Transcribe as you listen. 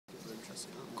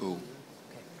school.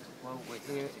 Okay. Well, we're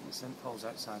here in St Paul's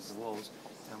outside the walls,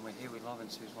 and we're here with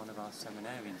Lawrence, who's one of our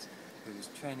seminarians,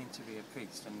 who's training to be a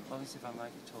priest. And Lawrence, if I'm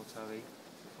right, you taught RE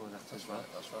before that as well.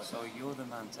 That's right. So you're the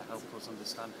man to help us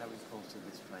understand how important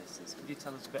this place is. Could you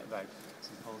tell us a bit about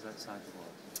St Paul's outside the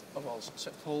walls? Oh, well,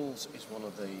 St Paul's is one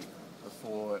of the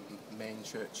four main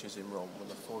churches in Rome, one of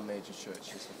the four major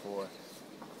churches,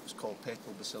 it's called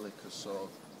papal basilicas, so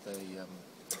they,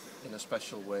 in a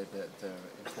special way, they're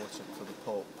important for the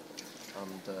Pope,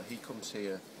 and he comes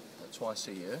here twice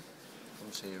a year. He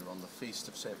comes here on the feast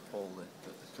of St Paul,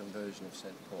 the conversion of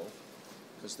St Paul,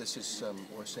 because this is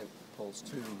where St Paul's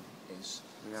tomb is.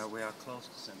 We are close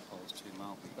to St Paul's tomb,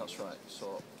 aren't we? That's right.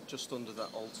 So just under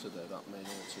that altar there, that main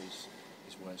altar is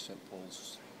where St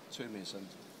Paul's tomb is, and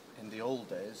in the old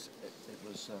days it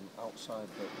was outside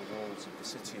the walls of the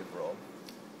city of Rome.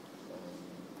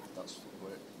 That's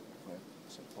where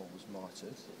St Paul was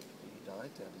martyred. He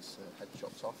died, had his head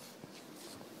chopped off,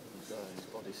 and his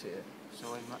body's here.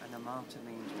 So and a martyr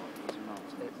means what? What's a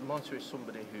martyr? A martyr is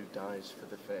somebody who dies for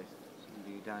the faith.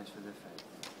 Somebody who dies for the faith.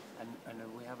 And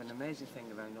we have an amazing thing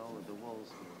around all of the walls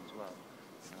here as well,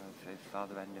 if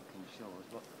Father Enda can show us.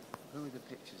 But who are the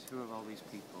pictures? Who are all these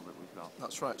people that we've got?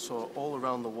 That's right. So all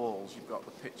around the walls you've got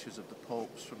the pictures of the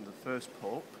popes from the first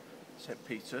pope, St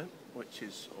Peter, which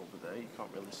is over there. You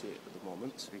can't really see it at the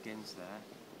moment. It begins there.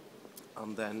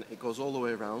 And then it goes all the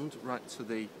way around, right to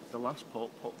the last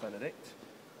pope, Pope Benedict.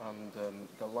 And the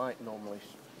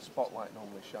spotlight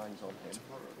normally shines on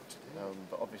him.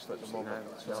 But obviously at the moment,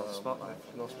 no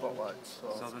spotlight. No spotlight.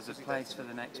 So there's a place for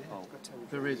the next pope.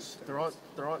 There is. There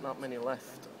aren't that many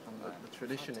left. And the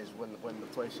tradition is when the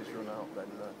places run out, then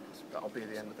that'll be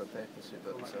the end of the papacy.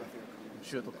 But I'm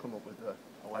sure they'll come up with a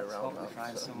way around that.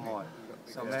 Find some more.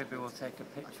 So maybe we'll take a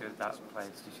picture of that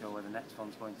place to show where the next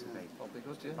one's going to be. That'll be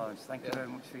good, yeah. Lawrence, thank you very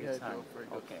much for your time. Joe, very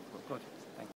good. Okay, well, good.